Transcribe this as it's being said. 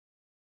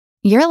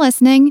You're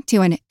listening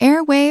to an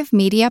Airwave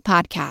Media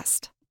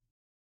Podcast.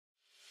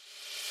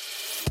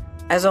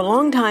 As a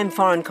longtime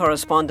foreign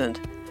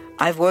correspondent,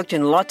 I've worked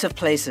in lots of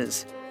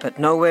places, but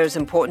nowhere as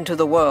important to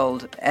the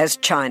world as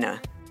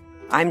China.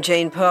 I'm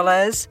Jane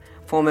Perlez,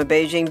 former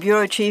Beijing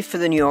bureau chief for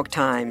the New York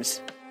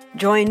Times.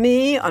 Join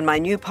me on my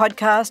new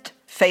podcast,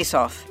 Face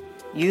Off,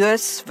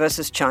 U.S.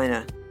 versus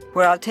China,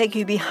 where I'll take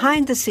you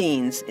behind the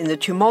scenes in the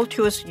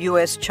tumultuous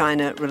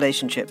U.S.-China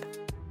relationship.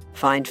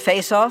 Find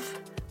Face Off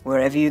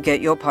wherever you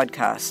get your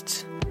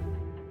podcasts.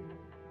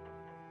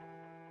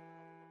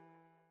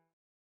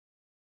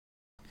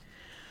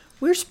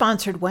 We're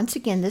sponsored once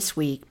again this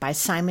week by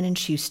Simon &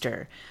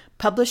 Schuster,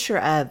 publisher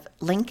of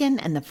Lincoln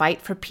and the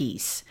Fight for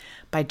Peace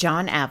by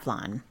John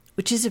Avlon,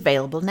 which is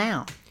available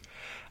now.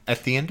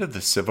 At the end of the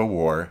Civil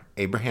War,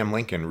 Abraham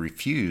Lincoln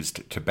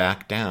refused to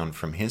back down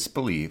from his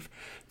belief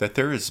that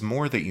there is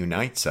more that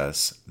unites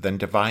us than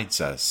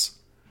divides us.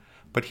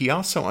 But he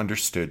also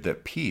understood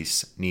that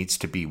peace needs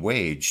to be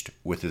waged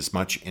with as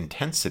much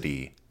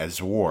intensity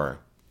as war.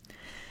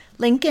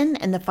 Lincoln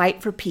and the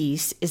Fight for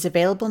Peace is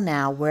available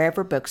now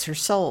wherever books are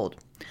sold.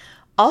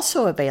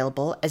 Also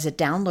available as a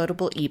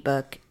downloadable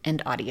ebook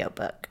and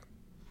audiobook.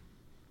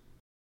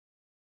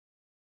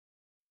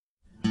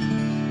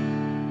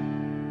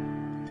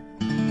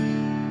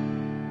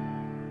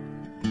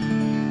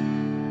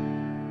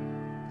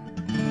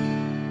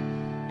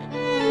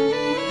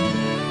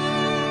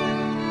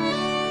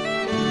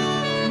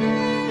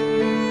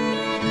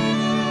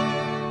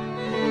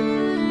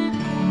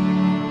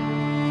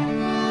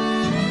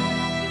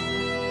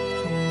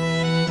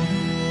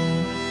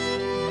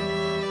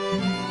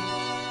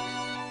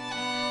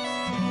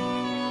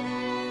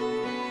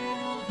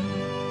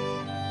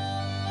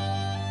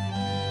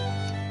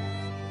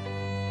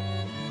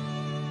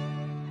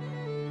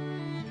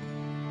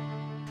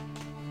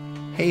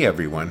 Hey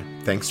everyone,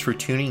 thanks for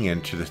tuning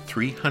in to the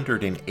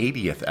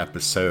 380th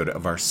episode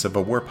of our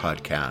Civil War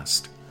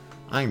podcast.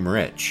 I'm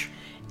Rich.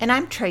 And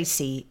I'm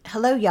Tracy.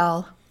 Hello,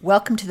 y'all.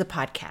 Welcome to the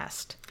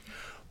podcast.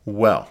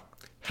 Well,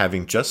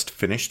 having just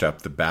finished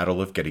up the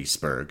Battle of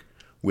Gettysburg,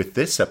 with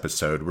this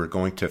episode we're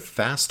going to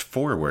fast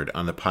forward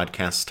on the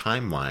podcast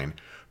timeline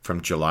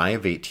from July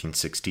of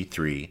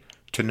 1863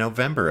 to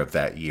November of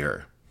that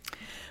year.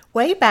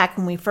 Way back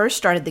when we first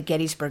started the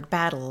Gettysburg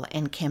Battle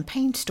and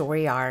campaign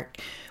story arc,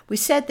 we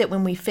said that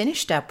when we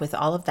finished up with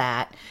all of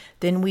that,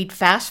 then we'd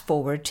fast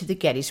forward to the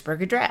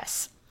Gettysburg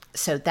Address.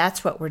 So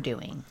that's what we're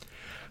doing.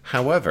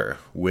 However,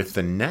 with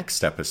the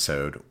next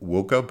episode,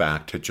 we'll go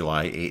back to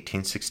July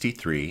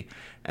 1863,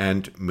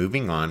 and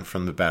moving on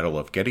from the Battle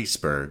of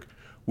Gettysburg,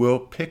 we'll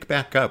pick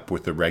back up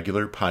with the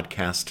regular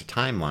podcast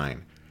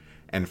timeline.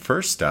 And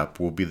first up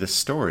will be the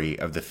story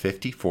of the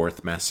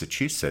 54th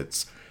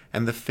Massachusetts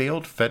and the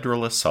failed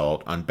federal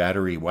assault on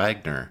Battery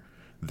Wagner,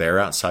 there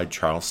outside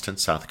Charleston,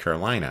 South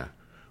Carolina,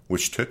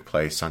 which took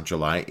place on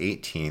July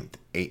 18,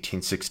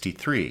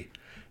 1863,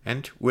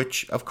 and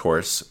which, of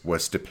course,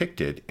 was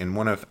depicted in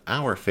one of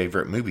our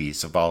favorite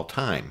movies of all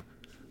time,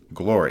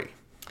 Glory.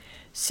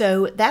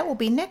 So that will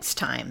be next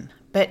time.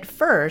 But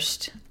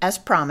first, as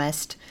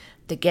promised,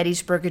 the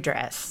Gettysburg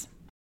Address.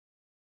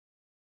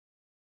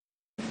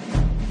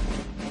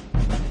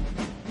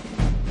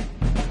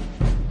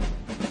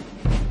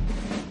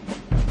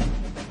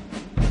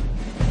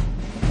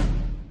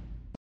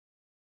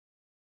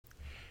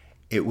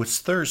 It was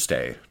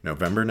Thursday,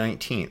 November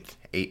 19th,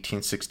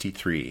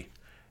 1863,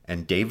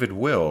 and David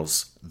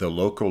Wills, the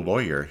local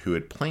lawyer who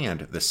had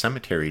planned the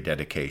cemetery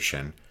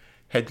dedication,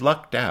 had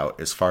lucked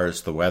out as far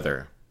as the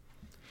weather.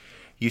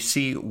 You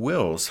see,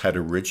 Wills had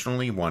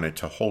originally wanted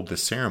to hold the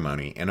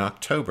ceremony in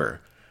October,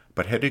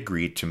 but had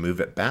agreed to move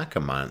it back a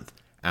month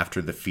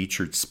after the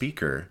featured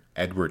speaker,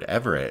 Edward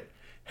Everett,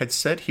 had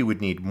said he would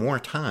need more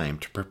time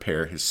to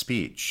prepare his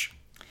speech.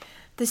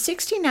 The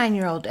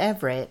 69-year-old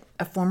Everett,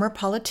 a former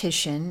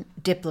politician,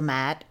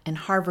 diplomat, and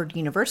Harvard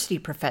University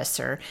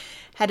professor,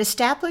 had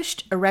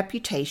established a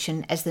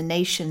reputation as the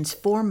nation's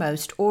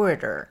foremost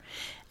orator,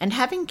 and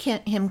having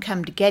him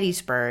come to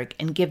Gettysburg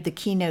and give the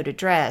keynote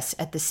address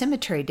at the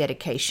cemetery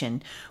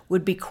dedication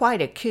would be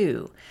quite a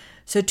coup.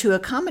 So to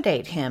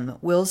accommodate him,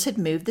 Wills had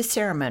moved the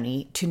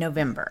ceremony to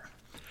November.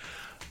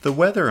 The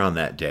weather on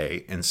that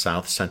day in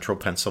south-central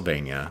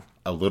Pennsylvania,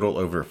 a little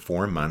over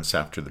 4 months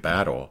after the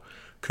battle,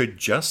 could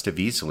just have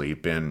easily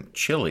been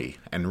chilly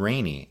and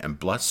rainy and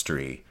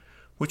blustery,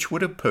 which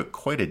would have put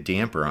quite a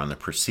damper on the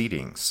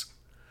proceedings.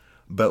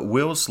 But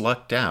Wills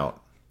lucked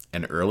out,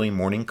 and early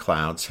morning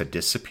clouds had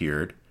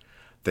disappeared.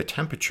 The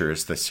temperature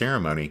as the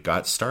ceremony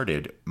got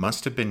started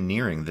must have been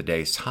nearing the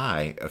day's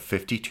high of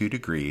 52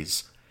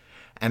 degrees,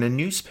 and a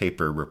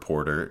newspaper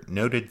reporter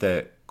noted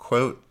that,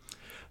 quote,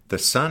 "The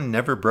sun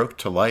never broke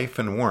to life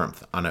and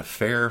warmth on a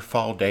fairer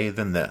fall day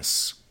than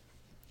this."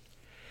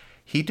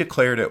 He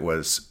declared it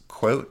was,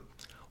 quote,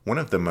 "one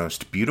of the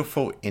most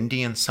beautiful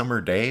Indian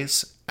summer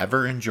days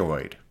ever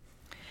enjoyed."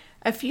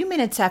 A few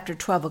minutes after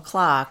 12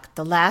 o'clock,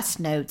 the last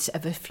notes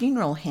of a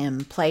funeral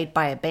hymn played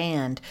by a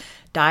band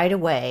died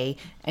away,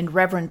 and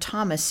Reverend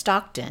Thomas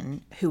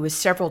Stockton, who was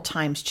several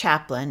times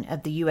chaplain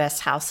of the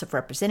U.S. House of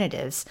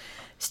Representatives,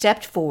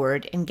 stepped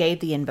forward and gave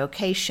the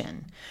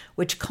invocation,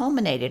 which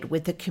culminated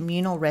with the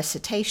communal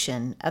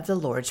recitation of the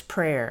Lord's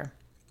Prayer.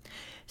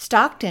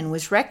 Stockton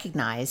was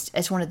recognized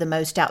as one of the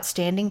most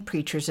outstanding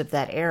preachers of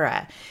that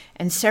era,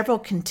 and several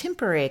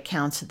contemporary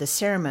accounts of the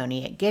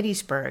ceremony at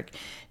Gettysburg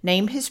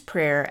name his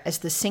prayer as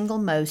the single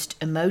most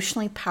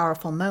emotionally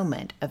powerful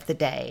moment of the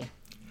day.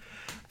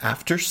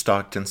 After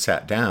Stockton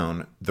sat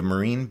down, the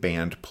Marine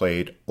Band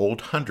played Old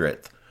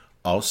Hundredth,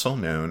 also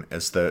known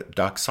as the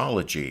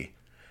Doxology,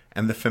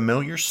 and the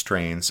familiar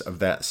strains of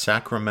that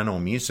sacramental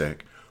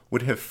music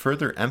would have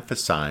further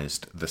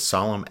emphasized the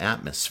solemn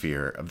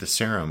atmosphere of the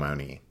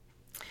ceremony.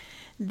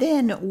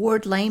 Then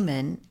Ward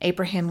Layman,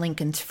 Abraham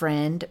Lincoln's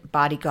friend,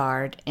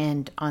 bodyguard,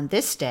 and on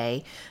this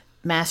day,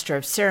 master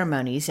of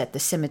ceremonies at the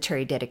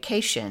cemetery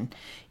dedication,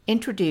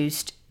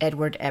 introduced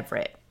Edward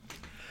Everett.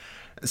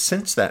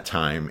 Since that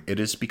time, it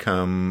has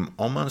become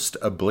almost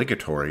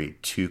obligatory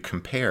to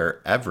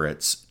compare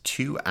Everett's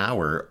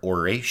 2-hour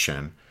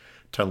oration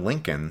to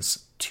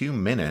Lincoln's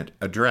 2-minute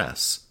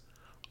address,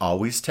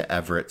 always to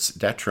Everett's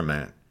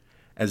detriment,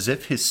 as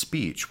if his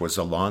speech was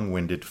a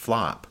long-winded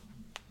flop.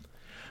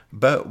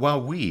 But while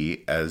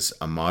we, as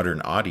a modern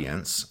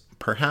audience,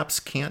 perhaps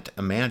can't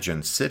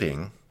imagine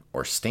sitting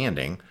or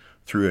standing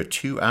through a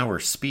 2-hour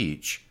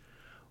speech,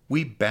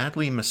 we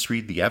badly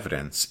misread the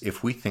evidence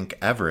if we think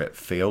Everett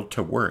failed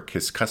to work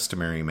his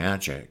customary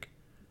magic.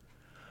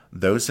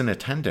 Those in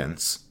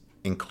attendance,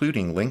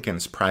 including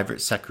Lincoln's private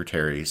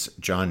secretaries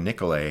John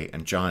Nicolay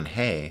and John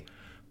Hay,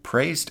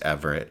 praised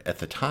Everett at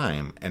the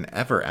time and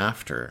ever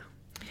after.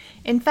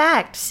 In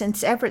fact,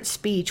 since Everett's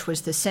speech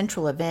was the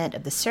central event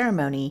of the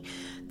ceremony,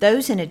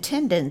 those in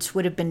attendance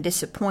would have been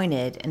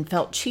disappointed and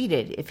felt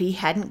cheated if he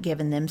hadn't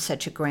given them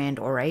such a grand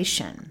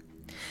oration.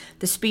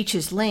 The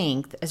speech's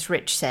length, as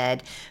Rich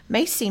said,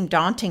 may seem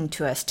daunting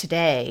to us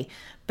today,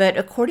 but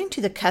according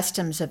to the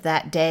customs of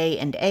that day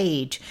and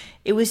age,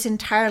 it was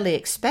entirely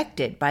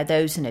expected by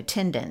those in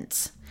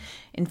attendance.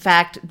 In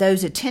fact,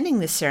 those attending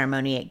the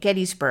ceremony at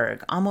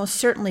Gettysburg almost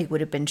certainly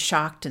would have been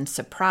shocked and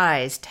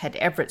surprised had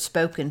Everett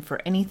spoken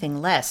for anything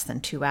less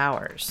than 2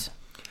 hours.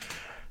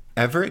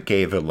 Everett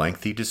gave a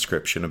lengthy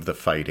description of the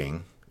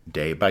fighting,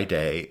 day by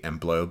day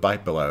and blow by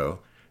blow,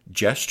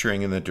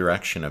 gesturing in the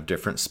direction of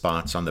different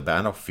spots on the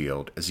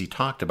battlefield as he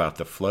talked about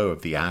the flow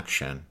of the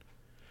action.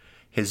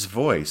 His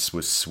voice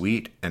was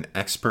sweet and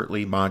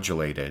expertly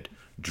modulated,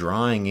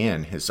 drawing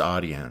in his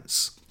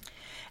audience.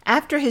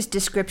 After his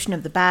description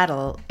of the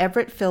battle,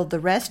 Everett filled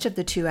the rest of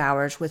the 2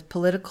 hours with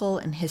political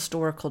and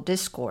historical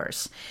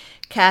discourse,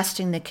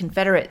 casting the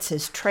Confederates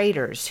as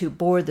traitors who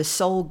bore the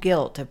sole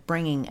guilt of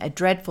bringing a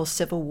dreadful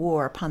civil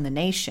war upon the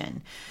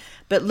nation,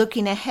 but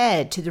looking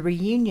ahead to the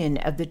reunion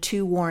of the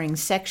two warring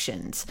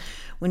sections,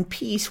 when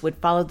peace would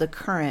follow the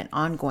current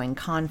ongoing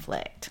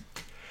conflict.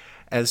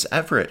 As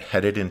Everett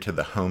headed into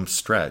the home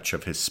stretch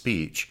of his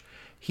speech,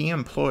 he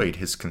employed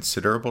his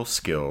considerable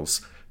skills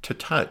to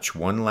touch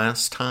one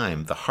last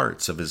time the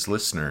hearts of his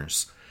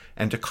listeners,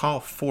 and to call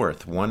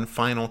forth one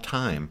final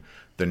time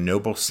the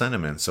noble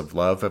sentiments of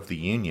love of the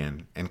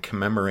Union and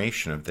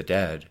commemoration of the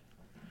dead.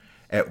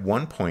 At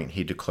one point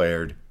he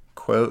declared,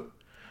 quote,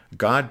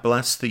 "God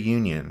bless the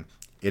Union.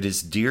 It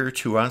is dear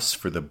to us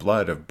for the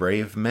blood of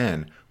brave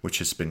men which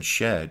has been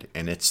shed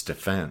in its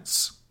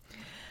defense."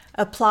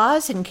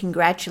 Applause and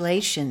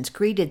congratulations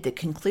greeted the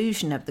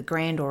conclusion of the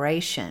grand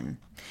oration.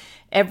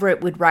 Everett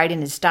would write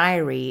in his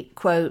diary,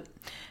 quote,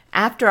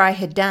 "After I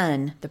had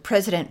done, the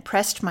president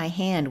pressed my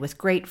hand with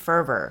great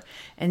fervor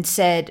and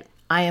said,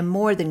 'I am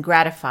more than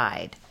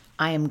gratified.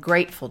 I am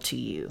grateful to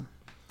you.'"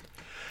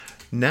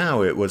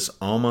 Now it was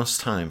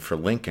almost time for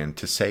Lincoln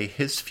to say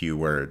his few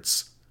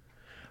words.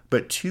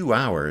 But 2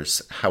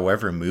 hours,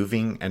 however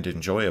moving and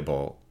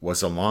enjoyable,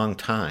 was a long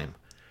time,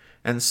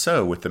 and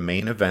so with the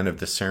main event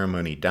of the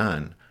ceremony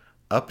done,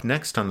 up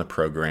next on the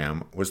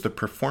program was the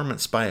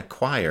performance by a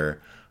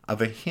choir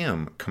of a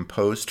hymn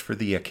composed for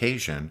the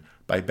occasion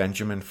by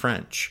Benjamin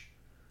French.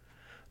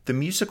 The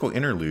musical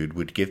interlude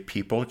would give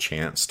people a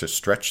chance to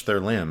stretch their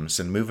limbs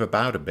and move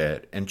about a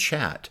bit and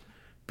chat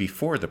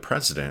before the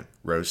president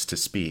rose to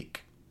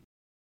speak.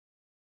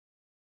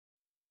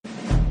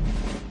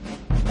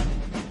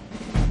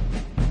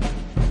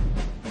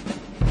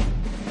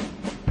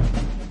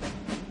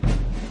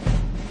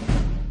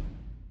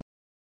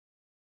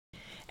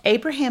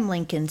 Abraham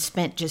Lincoln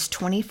spent just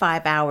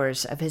 25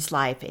 hours of his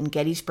life in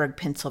Gettysburg,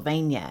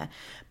 Pennsylvania,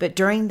 but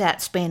during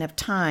that span of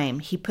time,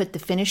 he put the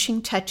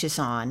finishing touches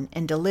on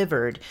and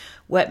delivered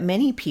what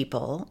many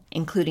people,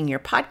 including your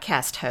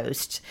podcast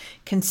hosts,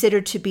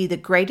 consider to be the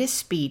greatest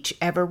speech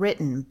ever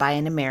written by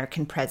an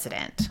American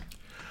president.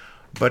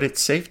 But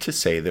it's safe to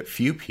say that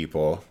few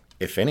people,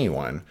 if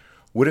anyone,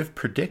 would have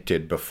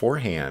predicted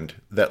beforehand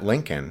that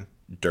Lincoln,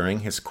 during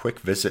his quick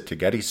visit to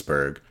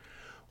Gettysburg,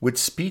 would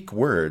speak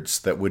words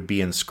that would be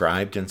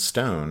inscribed in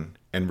stone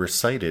and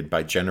recited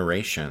by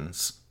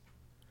generations.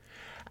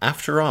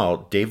 After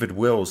all, David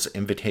Will's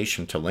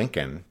invitation to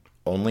Lincoln,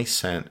 only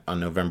sent on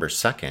November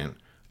 2nd,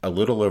 a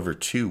little over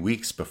 2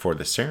 weeks before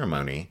the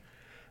ceremony,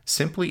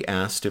 simply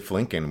asked if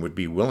Lincoln would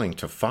be willing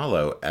to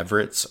follow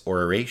Everett's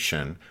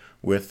oration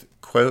with,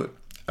 quote,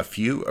 a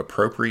few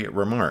appropriate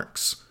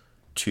remarks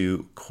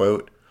to,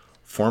 quote,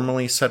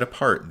 formally set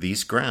apart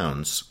these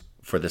grounds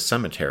for the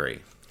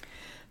cemetery.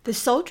 The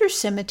Soldiers'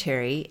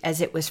 Cemetery, as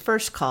it was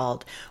first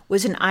called,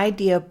 was an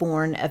idea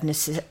born of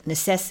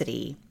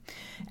necessity.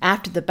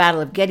 After the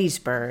Battle of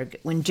Gettysburg,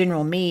 when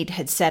General Meade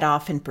had set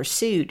off in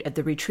pursuit of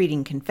the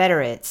retreating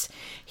Confederates,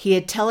 he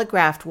had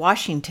telegraphed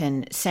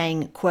Washington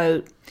saying,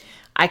 quote,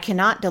 I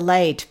cannot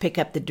delay to pick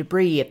up the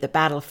debris of the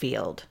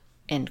battlefield,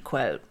 end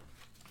quote.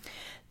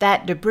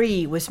 That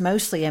debris was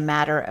mostly a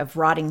matter of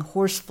rotting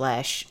horse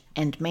flesh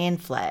and man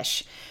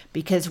flesh,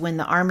 because when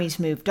the armies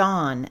moved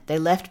on, they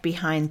left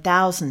behind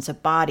thousands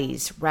of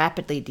bodies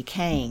rapidly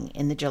decaying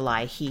in the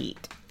July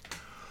heat.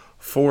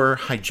 For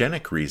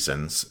hygienic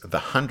reasons, the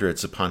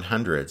hundreds upon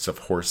hundreds of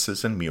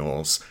horses and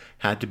mules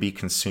had to be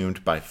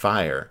consumed by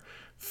fire,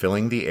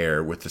 filling the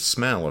air with the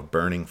smell of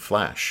burning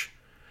flesh.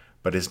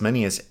 But as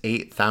many as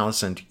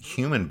 8,000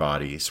 human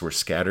bodies were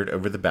scattered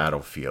over the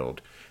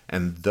battlefield,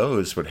 and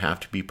those would have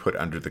to be put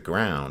under the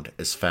ground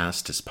as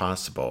fast as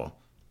possible.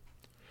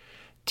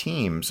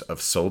 Teams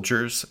of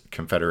soldiers,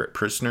 Confederate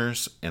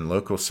prisoners, and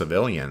local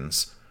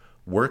civilians,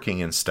 working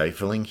in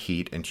stifling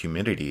heat and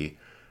humidity,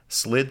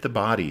 slid the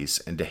bodies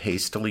into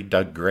hastily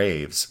dug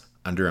graves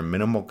under a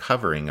minimal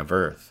covering of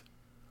earth.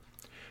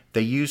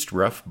 They used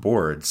rough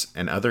boards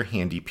and other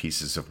handy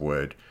pieces of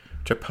wood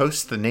to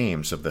post the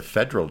names of the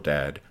Federal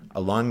dead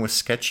along with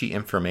sketchy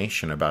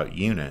information about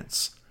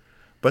units,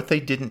 but they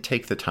didn't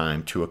take the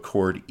time to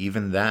accord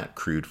even that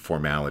crude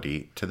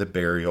formality to the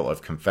burial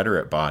of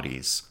Confederate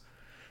bodies.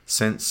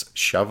 Since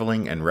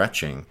shoveling and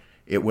retching,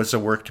 it was a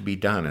work to be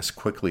done as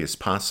quickly as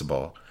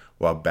possible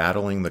while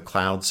battling the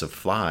clouds of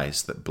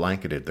flies that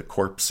blanketed the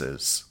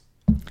corpses.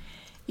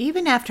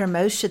 Even after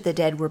most of the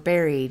dead were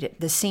buried,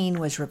 the scene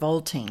was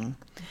revolting.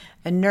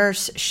 A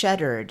nurse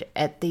shuddered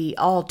at the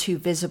all too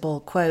visible,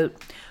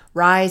 quote,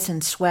 rise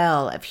and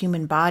swell of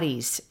human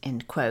bodies,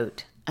 end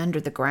quote, under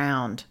the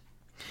ground.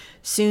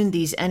 Soon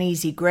these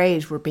uneasy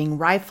graves were being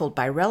rifled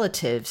by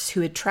relatives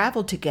who had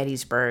traveled to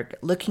Gettysburg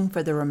looking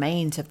for the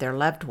remains of their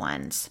loved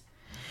ones.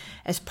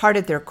 As part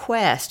of their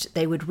quest,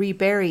 they would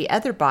rebury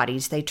other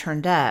bodies they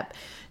turned up,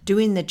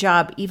 doing the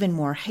job even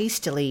more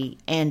hastily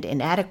and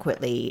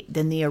inadequately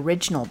than the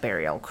original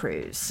burial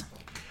crews.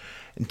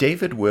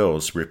 David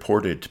Wills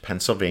reported to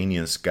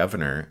Pennsylvania's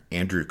governor,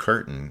 Andrew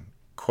Curtin,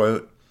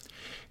 quote,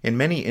 in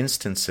many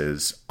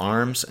instances,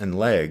 arms and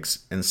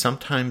legs and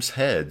sometimes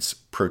heads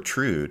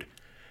protrude,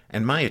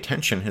 and my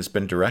attention has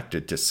been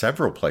directed to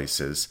several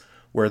places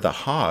where the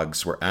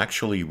hogs were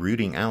actually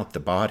rooting out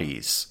the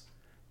bodies,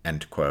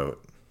 end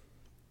quote.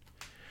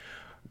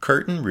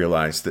 Curtin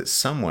realized that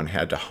someone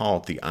had to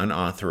halt the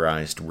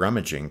unauthorized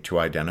rummaging to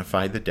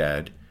identify the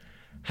dead,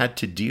 had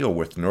to deal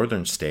with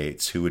northern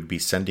states who would be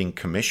sending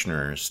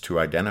commissioners to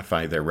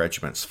identify their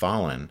regiment's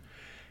fallen,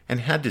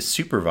 and had to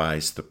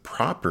supervise the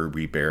proper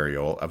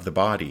reburial of the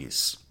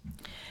bodies.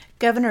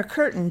 Governor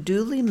Curtin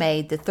duly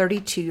made the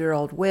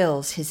 32-year-old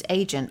Wills his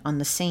agent on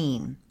the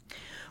scene.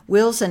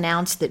 Wills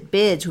announced that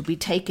bids would be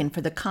taken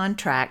for the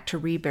contract to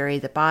rebury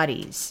the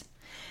bodies.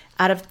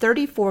 Out of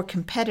 34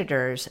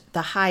 competitors,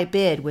 the high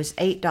bid was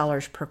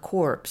 $8 per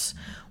corpse,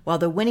 while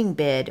the winning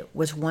bid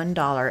was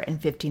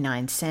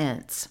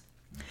 $1.59.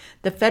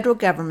 The federal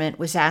government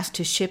was asked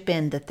to ship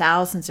in the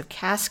thousands of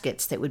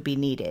caskets that would be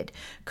needed,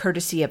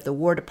 courtesy of the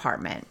War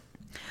Department.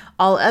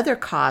 All other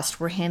costs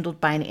were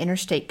handled by an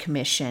interstate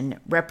commission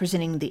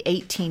representing the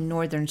 18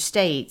 northern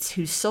states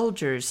whose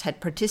soldiers had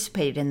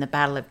participated in the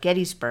Battle of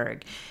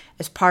Gettysburg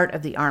as part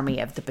of the Army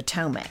of the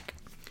Potomac.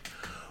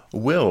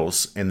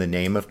 Wills, in the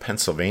name of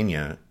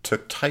Pennsylvania,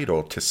 took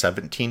title to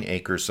 17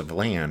 acres of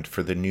land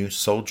for the new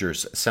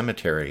Soldiers'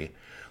 Cemetery,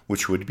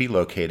 which would be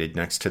located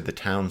next to the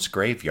town's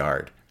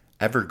graveyard,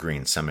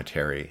 Evergreen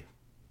Cemetery.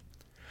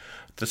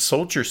 The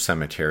Soldiers'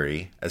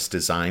 Cemetery, as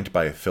designed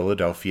by a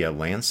Philadelphia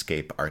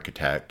landscape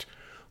architect,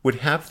 would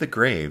have the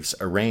graves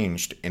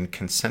arranged in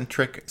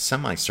concentric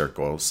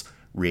semicircles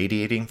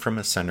radiating from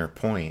a center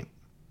point.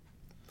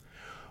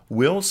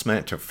 Wills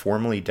meant to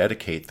formally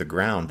dedicate the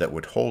ground that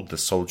would hold the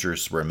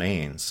soldiers'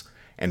 remains,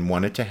 and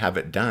wanted to have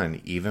it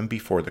done even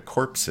before the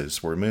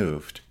corpses were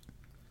moved.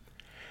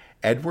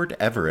 Edward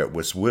Everett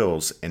was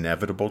Wills'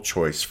 inevitable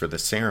choice for the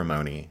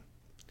ceremony.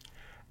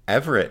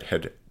 Everett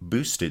had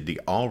boosted the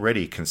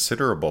already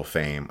considerable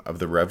fame of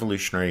the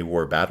Revolutionary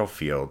War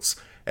battlefields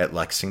at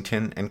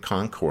Lexington and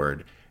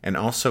Concord, and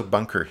also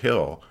Bunker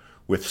Hill,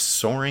 with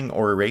soaring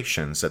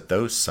orations at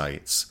those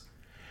sites.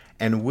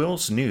 And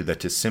Wills knew that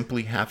to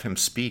simply have him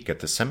speak at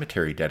the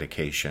cemetery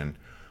dedication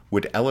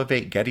would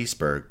elevate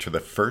Gettysburg to the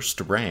first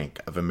rank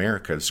of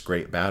America's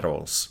great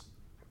battles.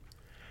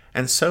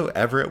 And so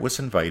Everett was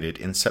invited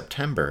in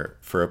September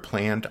for a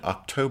planned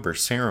October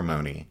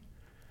ceremony.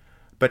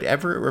 but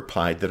Everett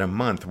replied that a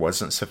month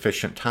wasn't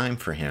sufficient time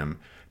for him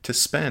to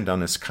spend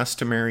on his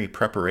customary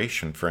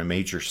preparation for a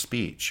major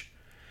speech,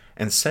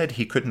 and said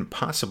he couldn't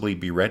possibly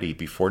be ready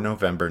before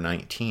November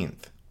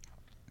 19th.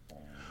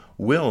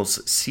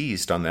 Wills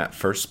seized on that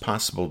first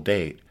possible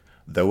date,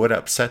 though it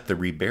upset the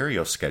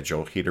reburial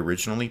schedule he'd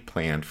originally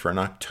planned for an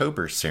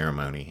October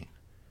ceremony.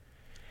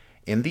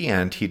 In the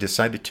end, he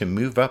decided to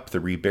move up the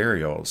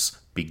reburials,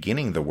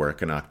 beginning the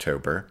work in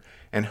October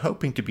and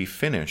hoping to be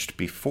finished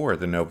before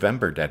the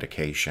November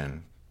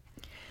dedication.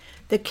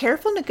 The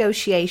careful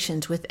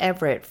negotiations with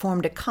Everett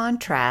formed a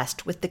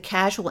contrast with the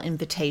casual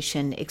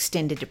invitation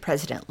extended to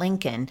President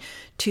Lincoln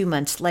 2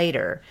 months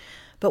later.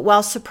 But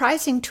while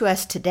surprising to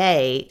us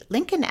today,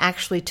 Lincoln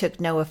actually took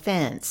no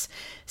offense,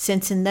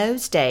 since in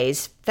those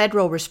days,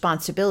 federal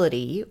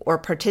responsibility or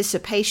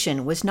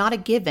participation was not a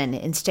given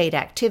in state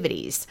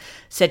activities,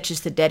 such as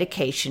the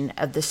dedication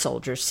of the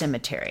Soldiers'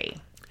 Cemetery.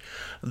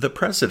 The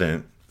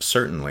president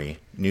certainly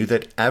knew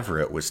that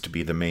Everett was to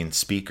be the main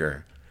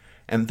speaker,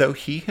 and though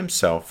he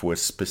himself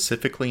was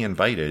specifically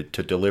invited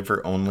to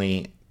deliver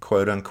only,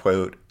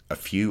 quote-unquote, a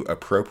few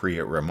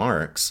appropriate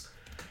remarks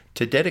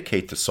to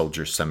dedicate the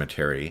Soldiers'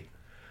 Cemetery,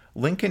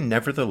 Lincoln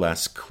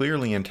nevertheless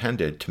clearly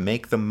intended to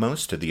make the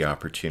most of the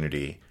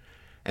opportunity,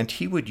 and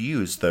he would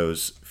use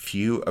those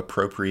few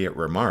appropriate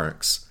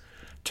remarks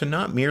to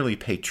not merely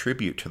pay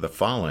tribute to the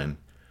fallen,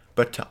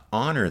 but to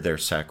honor their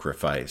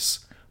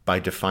sacrifice by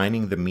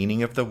defining the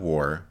meaning of the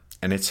war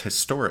and its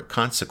historic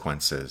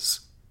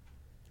consequences.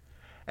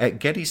 At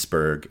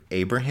Gettysburg,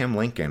 Abraham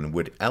Lincoln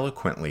would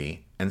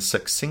eloquently and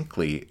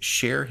succinctly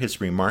share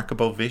his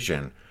remarkable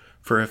vision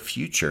for a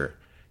future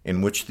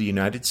in which the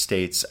United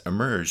States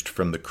emerged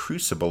from the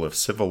crucible of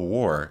civil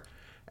war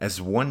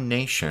as one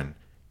nation,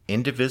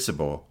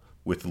 indivisible,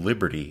 with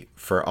liberty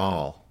for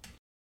all.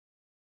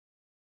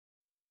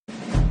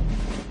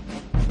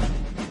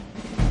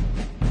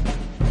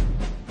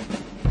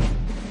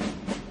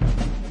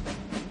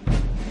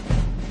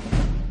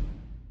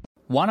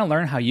 Want to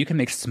learn how you can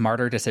make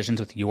smarter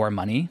decisions with your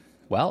money?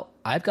 Well,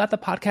 I've got the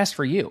podcast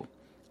for you.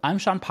 I'm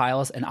Sean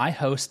Piles, and I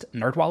host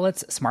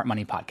NerdWallet's Smart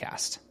Money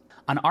Podcast.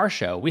 On our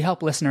show, we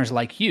help listeners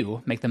like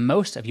you make the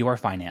most of your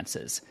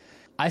finances.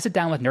 I sit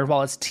down with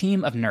NerdWallet's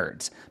team of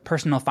nerds,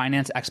 personal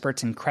finance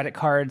experts in credit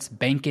cards,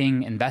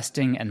 banking,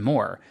 investing, and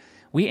more.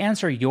 We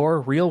answer your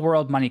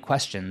real-world money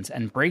questions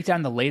and break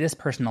down the latest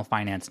personal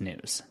finance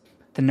news.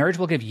 The nerds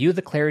will give you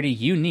the clarity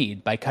you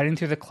need by cutting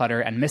through the clutter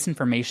and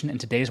misinformation in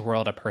today's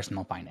world of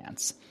personal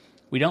finance.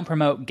 We don't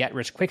promote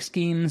get-rich-quick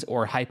schemes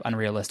or hype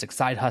unrealistic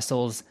side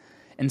hustles.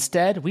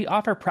 Instead, we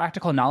offer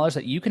practical knowledge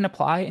that you can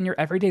apply in your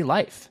everyday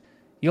life.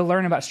 You'll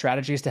learn about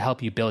strategies to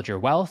help you build your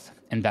wealth,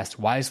 invest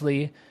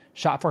wisely,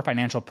 shop for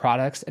financial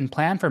products, and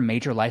plan for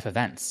major life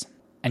events.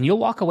 And you'll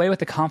walk away with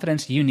the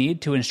confidence you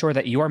need to ensure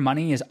that your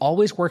money is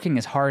always working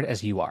as hard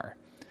as you are.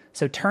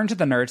 So turn to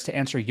the nerds to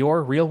answer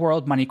your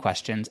real-world money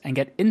questions and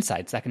get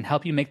insights that can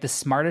help you make the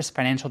smartest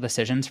financial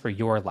decisions for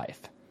your life.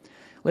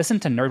 Listen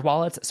to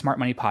NerdWallet's Smart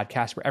Money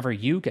Podcast wherever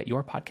you get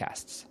your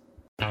podcasts.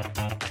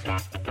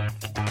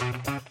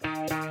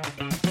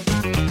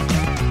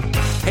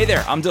 Hey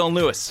there, I'm Dylan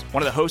Lewis,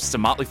 one of the hosts of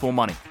Motley Fool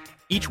Money.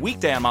 Each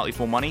weekday on Motley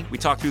Fool Money, we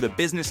talk through the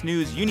business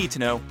news you need to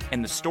know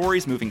and the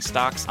stories moving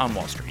stocks on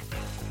Wall Street.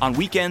 On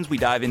weekends, we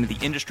dive into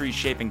the industries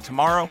shaping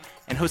tomorrow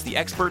and host the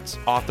experts,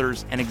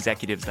 authors, and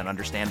executives that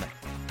understand them.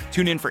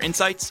 Tune in for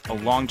insights, a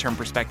long-term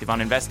perspective on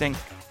investing,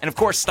 and of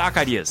course, stock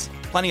ideas.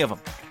 Plenty of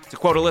them. To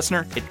quote a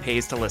listener, it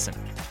pays to listen.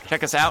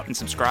 Check us out and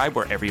subscribe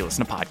wherever you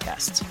listen to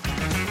podcasts.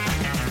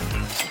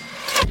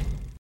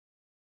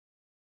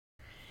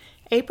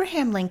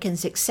 Abraham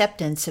Lincoln's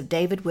acceptance of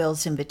David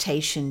Will's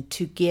invitation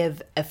to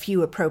give a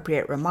few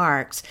appropriate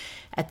remarks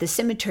at the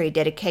cemetery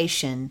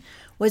dedication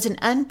was an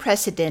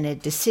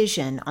unprecedented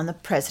decision on the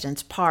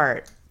president's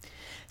part.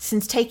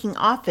 Since taking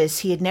office,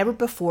 he had never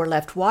before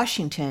left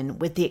Washington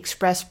with the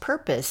express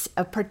purpose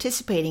of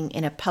participating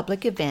in a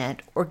public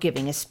event or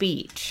giving a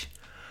speech.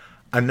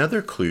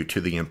 Another clue to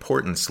the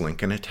importance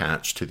Lincoln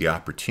attached to the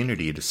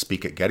opportunity to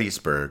speak at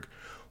Gettysburg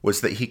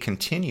was that he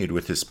continued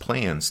with his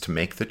plans to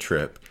make the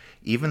trip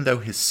even though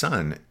his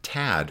son,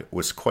 Tad,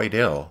 was quite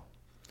ill.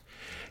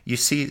 You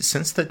see,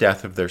 since the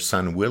death of their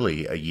son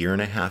Willie a year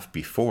and a half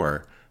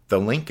before, the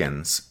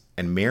Lincolns,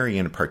 and Mary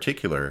in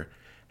particular,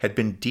 had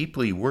been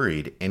deeply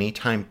worried any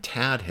time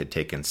Tad had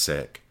taken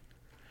sick.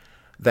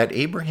 That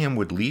Abraham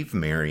would leave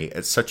Mary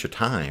at such a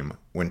time,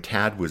 when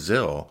Tad was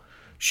ill,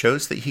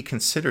 shows that he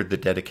considered the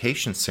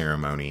dedication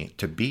ceremony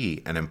to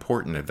be an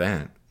important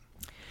event.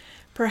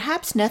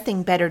 Perhaps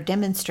nothing better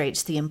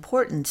demonstrates the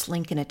importance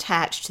Lincoln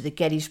attached to the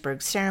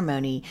Gettysburg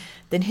ceremony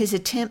than his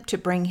attempt to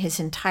bring his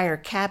entire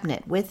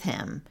cabinet with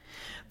him.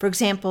 For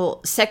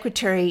example,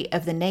 Secretary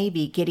of the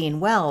Navy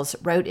Gideon Welles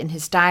wrote in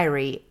his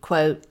diary,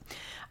 quote,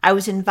 "I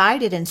was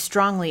invited and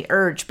strongly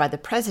urged by the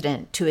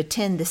President to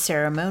attend the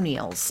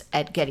ceremonials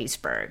at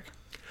Gettysburg."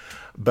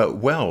 But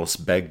Welles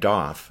begged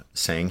off,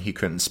 saying he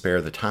couldn't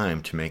spare the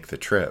time to make the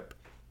trip.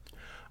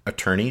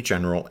 Attorney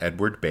General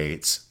Edward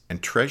Bates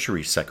and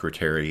Treasury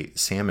Secretary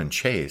Salmon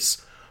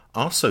Chase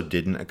also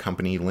didn't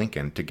accompany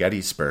Lincoln to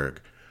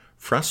Gettysburg,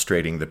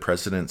 frustrating the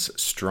president's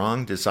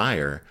strong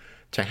desire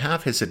to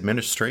have his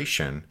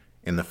administration,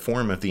 in the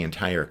form of the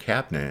entire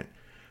cabinet,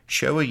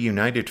 show a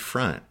united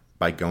front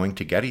by going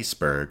to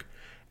Gettysburg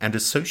and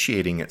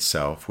associating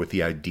itself with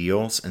the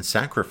ideals and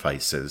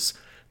sacrifices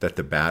that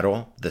the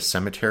battle, the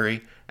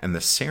cemetery, and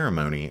the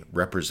ceremony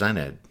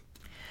represented.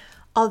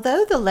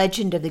 Although the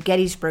legend of the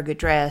Gettysburg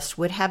Address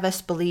would have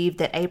us believe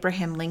that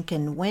Abraham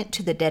Lincoln went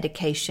to the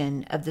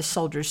dedication of the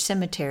Soldiers'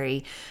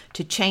 Cemetery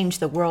to change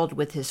the world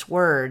with his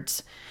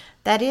words,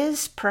 that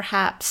is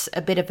perhaps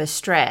a bit of a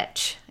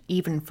stretch,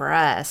 even for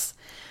us.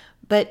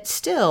 But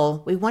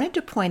still, we wanted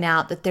to point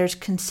out that there's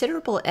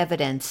considerable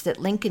evidence that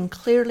Lincoln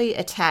clearly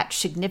attached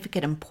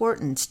significant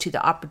importance to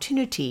the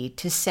opportunity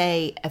to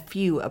say a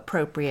few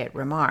appropriate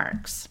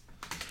remarks.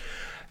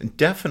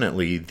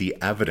 Definitely, the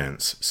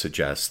evidence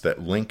suggests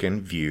that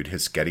Lincoln viewed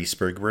his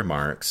Gettysburg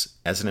remarks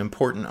as an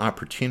important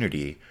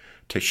opportunity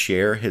to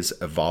share his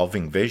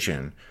evolving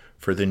vision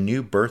for the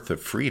new birth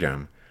of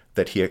freedom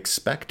that he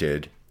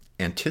expected,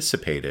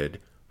 anticipated,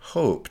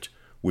 hoped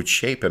would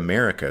shape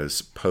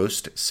America's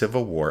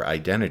post-Civil War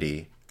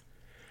identity.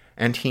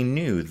 And he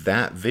knew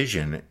that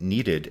vision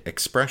needed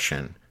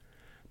expression,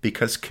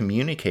 because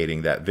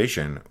communicating that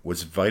vision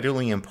was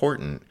vitally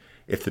important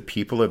if the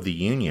people of the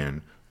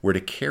Union were to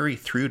carry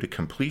through to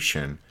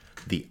completion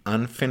the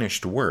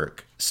unfinished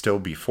work still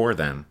before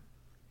them.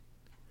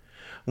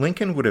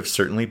 Lincoln would have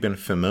certainly been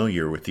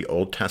familiar with the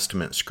Old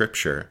Testament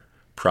scripture,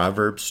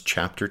 Proverbs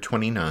chapter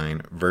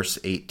 29, verse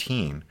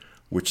 18,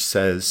 which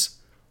says,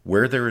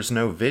 "Where there is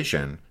no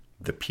vision,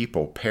 the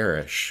people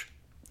perish."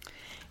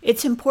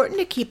 It's important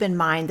to keep in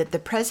mind that the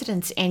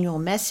president's annual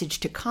message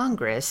to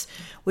Congress,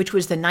 which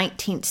was the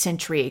 19th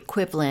century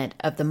equivalent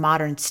of the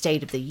modern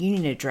State of the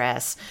Union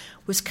address,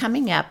 was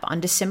coming up on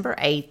December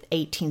 8,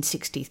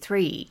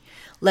 1863,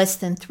 less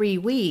than 3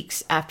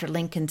 weeks after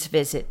Lincoln's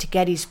visit to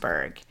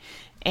Gettysburg.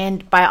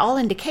 And by all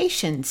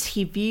indications,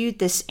 he viewed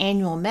this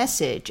annual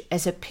message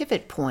as a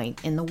pivot point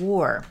in the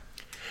war.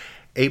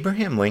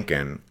 Abraham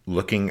Lincoln,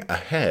 looking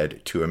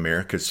ahead to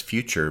America's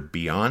future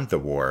beyond the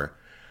war,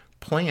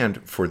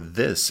 planned for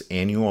this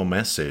annual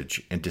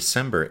message in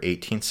December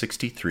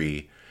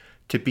 1863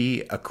 to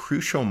be a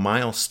crucial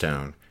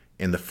milestone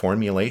in the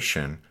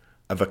formulation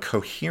of a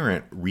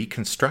coherent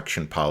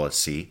Reconstruction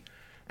policy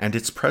and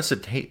its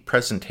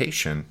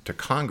presentation to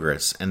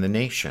Congress and the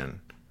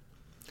nation.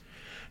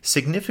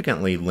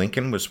 Significantly,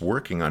 Lincoln was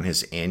working on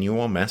his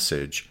annual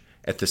message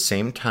at the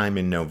same time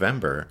in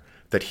November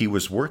that he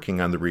was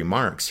working on the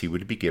remarks he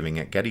would be giving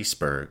at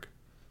Gettysburg.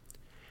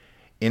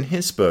 In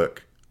his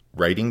book,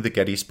 Writing the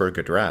Gettysburg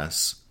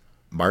Address,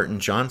 Martin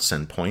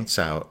Johnson points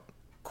out,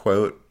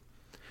 quote,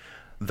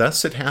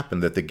 "Thus it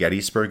happened that the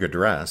Gettysburg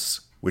Address,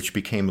 which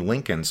became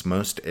Lincoln's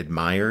most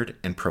admired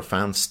and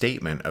profound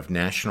statement of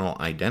national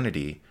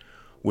identity,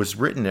 was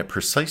written at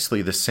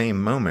precisely the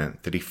same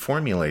moment that he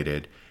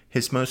formulated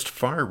his most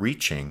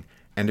far-reaching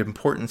and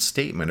important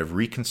statement of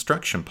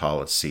Reconstruction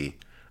policy,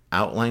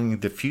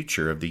 outlining the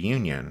future of the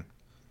Union.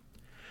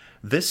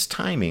 This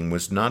timing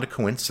was not a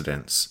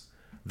coincidence.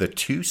 The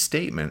two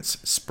statements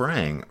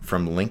sprang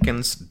from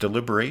Lincoln's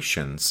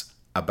deliberations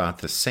about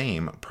the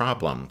same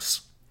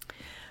problems."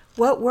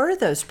 What were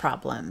those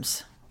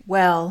problems?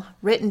 Well,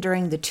 written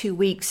during the 2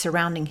 weeks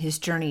surrounding his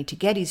journey to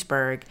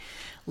Gettysburg,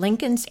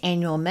 Lincoln's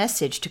annual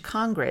message to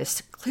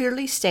Congress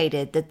clearly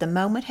stated that the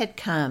moment had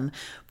come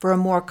for a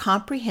more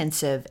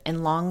comprehensive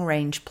and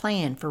long-range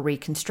plan for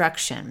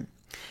Reconstruction,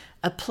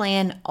 a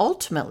plan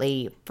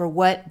ultimately for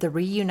what the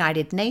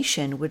reunited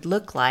nation would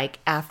look like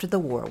after the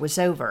war was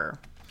over.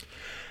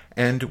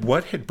 And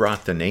what had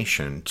brought the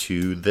nation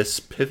to this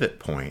pivot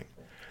point,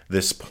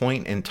 this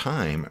point in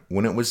time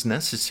when it was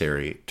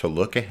necessary to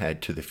look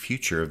ahead to the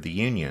future of the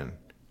Union?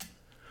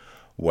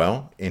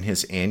 Well, in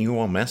his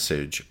annual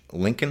message,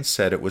 Lincoln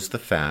said it was the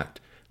fact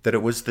that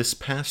it was this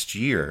past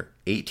year,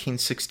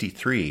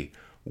 1863,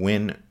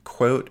 when,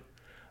 quote,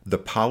 "the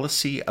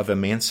policy of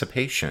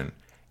emancipation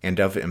and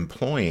of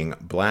employing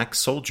black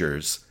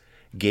soldiers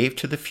gave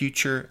to the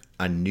future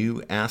a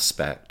new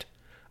aspect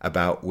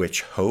about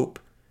which hope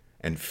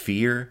and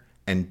fear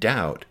and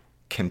doubt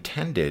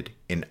contended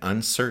in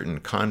uncertain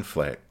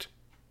conflict."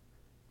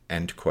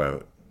 End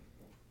quote.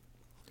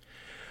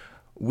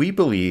 We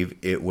believe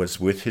it was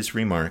with his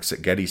remarks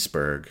at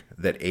Gettysburg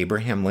that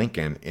Abraham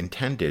Lincoln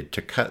intended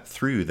to cut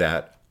through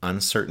that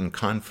uncertain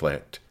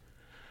conflict,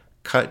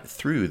 cut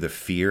through the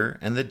fear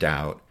and the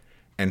doubt,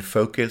 and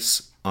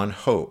focus on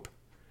hope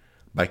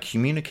by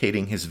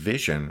communicating his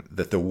vision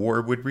that the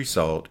war would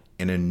result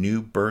in a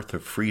new birth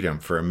of freedom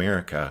for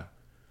America,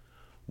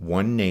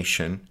 one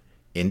nation,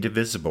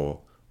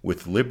 indivisible,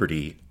 with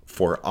liberty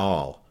for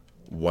all,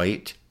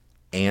 white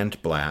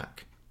and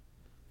black.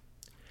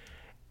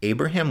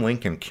 Abraham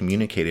Lincoln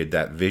communicated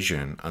that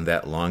vision on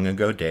that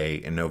long-ago day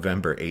in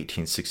November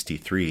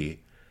 1863,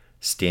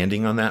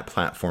 standing on that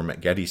platform at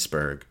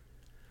Gettysburg.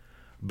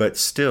 But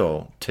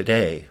still,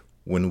 today,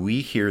 when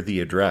we hear the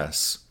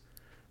address,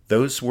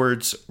 those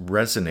words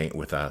resonate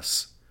with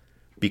us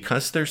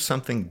because there's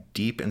something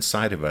deep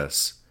inside of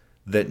us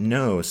that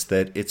knows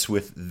that it's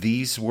with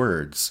these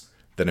words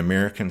that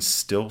Americans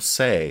still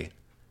say,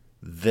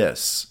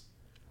 this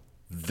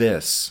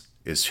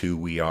is who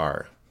we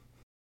are.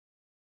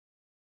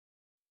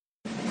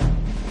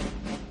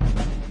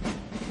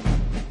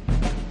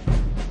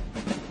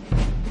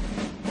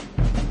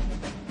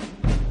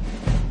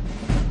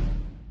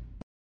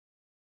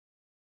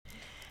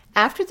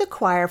 After the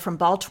choir from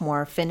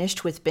Baltimore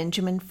finished with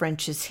Benjamin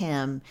French's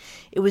hymn,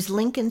 it was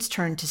Lincoln's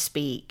turn to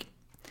speak.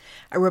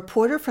 A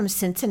reporter from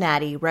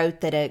Cincinnati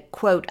wrote that a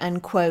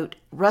quote-unquote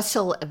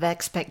rustle of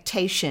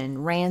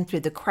expectation ran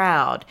through the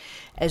crowd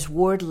as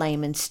Ward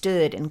Layman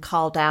stood and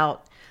called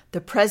out,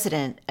 "The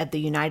President of the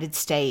United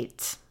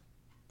States."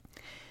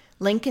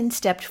 Lincoln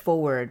stepped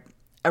forward.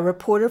 A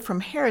reporter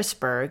from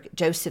Harrisburg,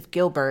 Joseph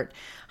Gilbert,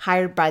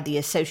 hired by the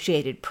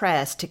Associated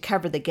Press to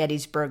cover the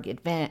Gettysburg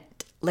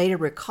event, later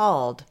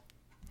recalled,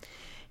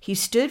 "He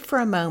stood for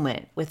a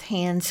moment with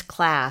hands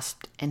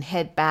clasped and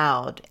head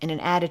bowed in an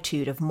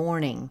attitude of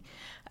mourning,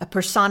 a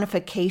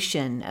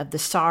personification of the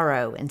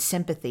sorrow and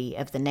sympathy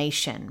of the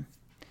nation.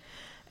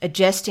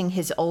 Adjusting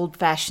his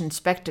old-fashioned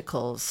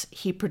spectacles,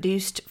 he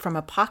produced from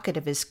a pocket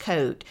of his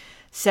coat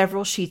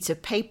several sheets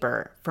of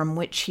paper from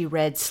which he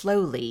read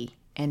slowly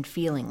and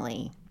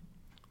feelingly.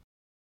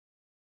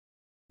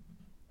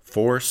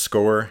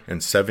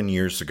 87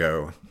 years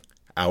ago,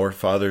 our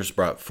fathers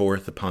brought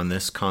forth upon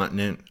this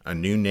continent a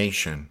new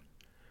nation,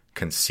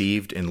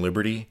 conceived in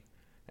liberty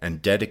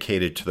and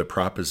dedicated to the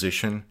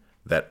proposition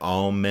that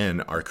all men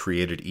are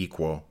created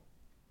equal.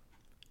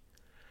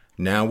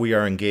 Now we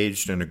are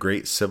engaged in a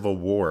great civil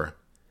war,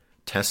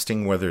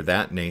 testing whether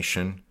that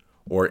nation,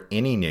 or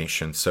any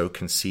nation so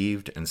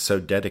conceived and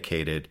so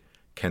dedicated,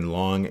 can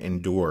long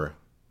endure.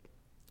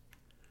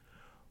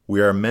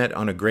 We are met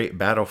on a great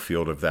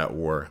battlefield of that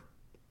war.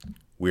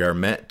 We are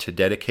met to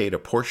dedicate a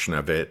portion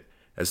of it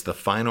as the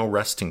final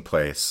resting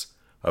place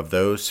of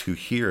those who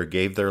here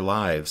gave their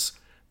lives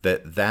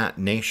that that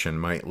nation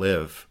might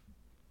live.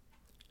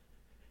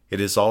 It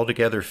is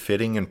altogether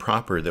fitting and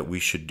proper that we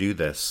should do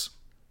this.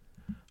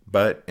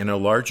 But in a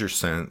larger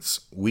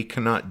sense, we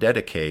cannot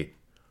dedicate,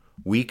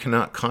 we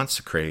cannot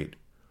consecrate,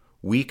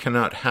 we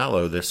cannot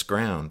hallow this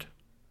ground.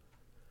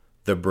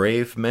 The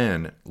brave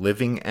men,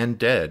 living and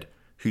dead,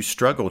 who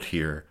struggled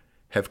here,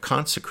 have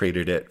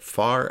consecrated it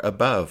far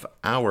above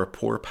our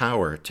poor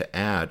power to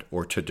add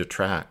or to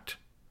detract.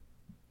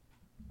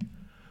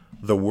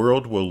 The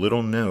world will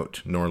little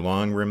note nor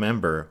long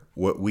remember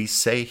what we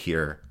say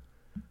here,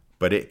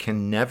 but it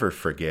can never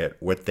forget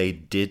what they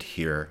did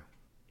here.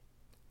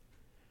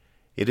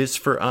 It is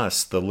for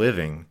us, the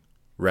living,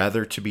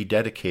 rather to be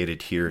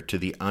dedicated here to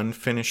the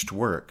unfinished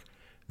work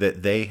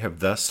that they have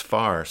thus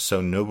far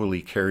so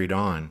nobly carried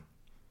on.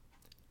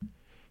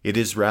 It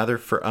is rather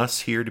for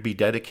us here to be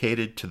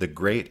dedicated to the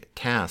great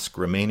task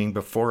remaining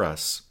before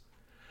us,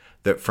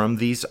 that from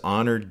these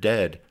honored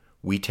dead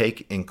we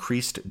take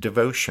increased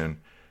devotion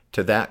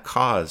to that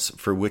cause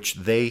for which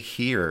they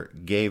here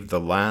gave the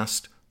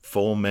last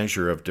full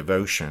measure of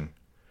devotion,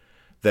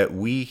 that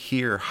we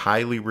here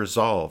highly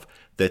resolve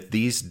that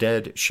these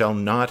dead shall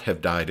not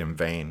have died in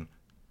vain,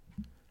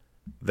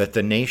 that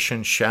the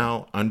nation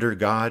shall, under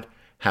God,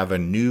 have a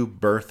new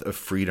birth of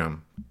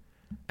freedom,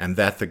 and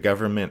that the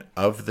government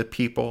of the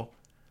people,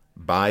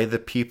 by the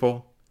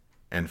people,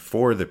 and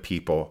for the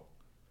people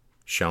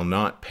shall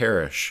not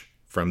perish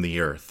from the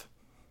earth.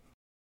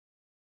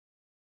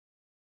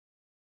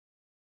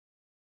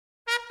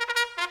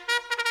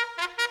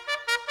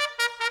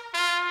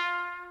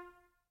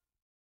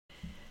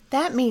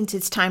 That means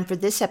it's time for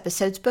this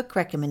episode's book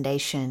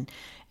recommendation,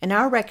 and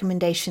our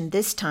recommendation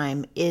this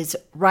time is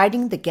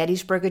Writing the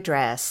Gettysburg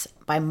Address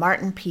by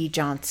Martin P.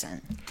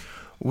 Johnson.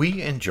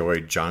 We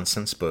enjoyed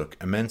Johnson's book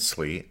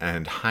immensely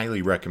and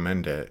highly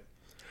recommend it.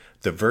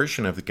 The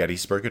version of the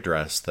Gettysburg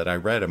Address that I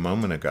read a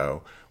moment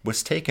ago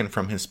was taken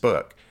from his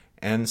book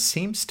and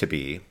seems to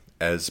be,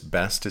 as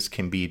best as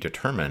can be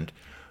determined,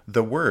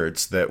 the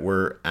words that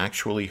were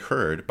actually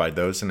heard by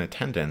those in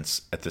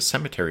attendance at the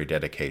cemetery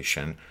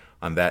dedication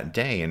on that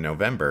day in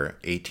November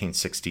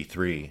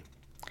 1863.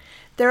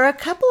 There are a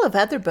couple of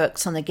other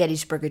books on the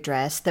Gettysburg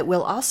Address that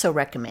we'll also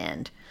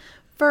recommend.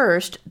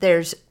 First,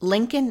 there's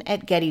Lincoln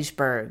at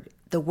Gettysburg,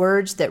 The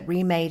Words That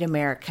Remade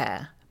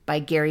America by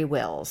Gary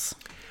Wills.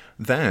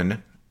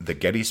 Then, The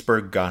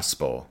Gettysburg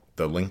Gospel,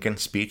 The Lincoln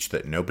Speech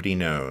That Nobody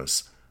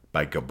Knows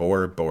by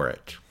Gabor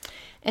Borit.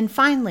 And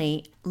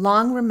finally,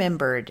 Long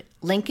Remembered,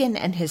 Lincoln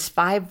and His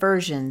 5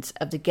 Versions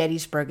of the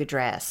Gettysburg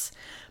Address,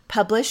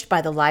 published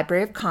by the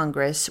Library of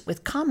Congress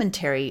with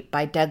commentary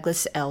by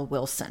Douglas L.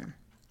 Wilson.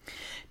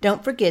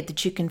 Don't forget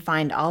that you can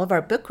find all of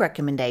our book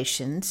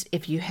recommendations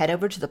if you head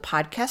over to the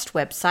podcast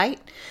website,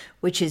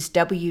 which is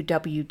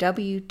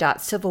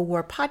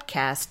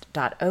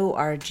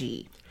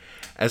www.civilwarpodcast.org.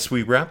 As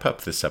we wrap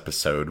up this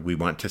episode, we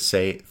want to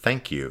say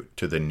thank you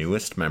to the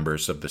newest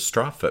members of the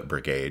Strawfoot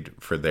Brigade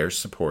for their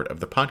support of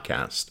the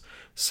podcast.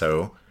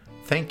 So,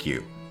 thank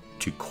you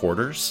to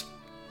Quarters,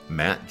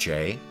 Matt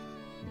J.,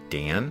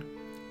 Dan,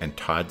 and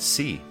Todd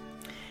C.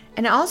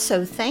 And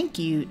also thank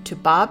you to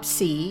Bob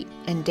C.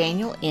 and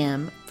Daniel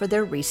M. for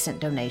their recent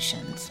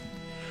donations.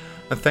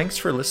 And thanks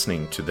for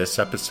listening to this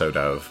episode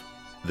of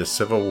The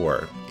Civil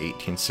War,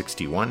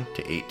 1861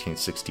 to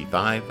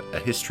 1865, a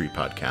history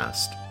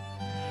podcast.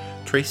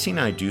 Tracy and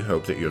I do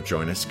hope that you'll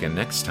join us again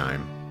next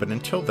time, but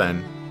until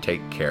then,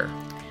 take care.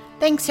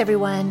 Thanks,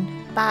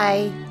 everyone.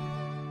 Bye.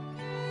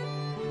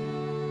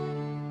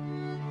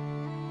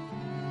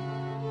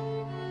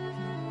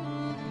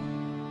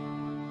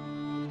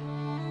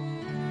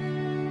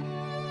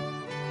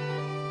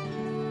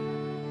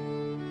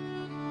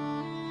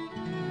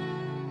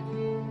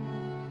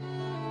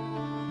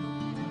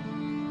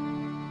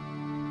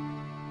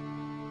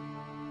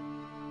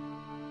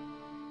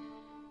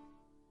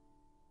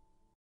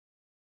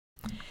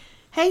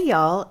 Hey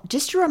y'all,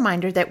 just a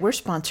reminder that we're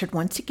sponsored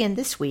once again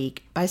this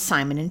week by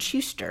Simon &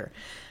 Schuster,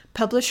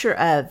 publisher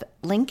of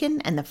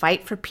Lincoln and the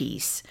Fight for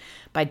Peace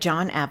by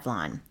John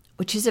Avlon,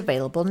 which is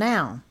available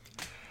now.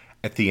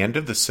 At the end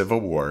of the Civil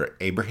War,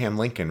 Abraham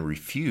Lincoln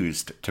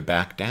refused to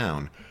back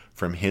down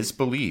from his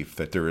belief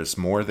that there is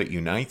more that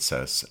unites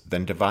us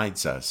than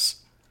divides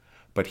us.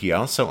 But he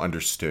also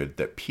understood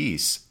that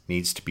peace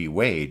needs to be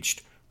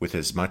waged with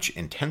as much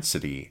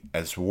intensity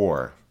as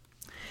war.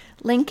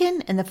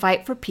 Lincoln and the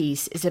Fight for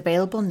Peace is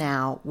available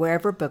now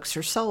wherever books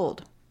are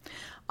sold.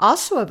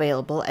 Also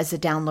available as a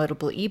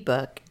downloadable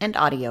ebook and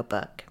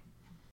audiobook.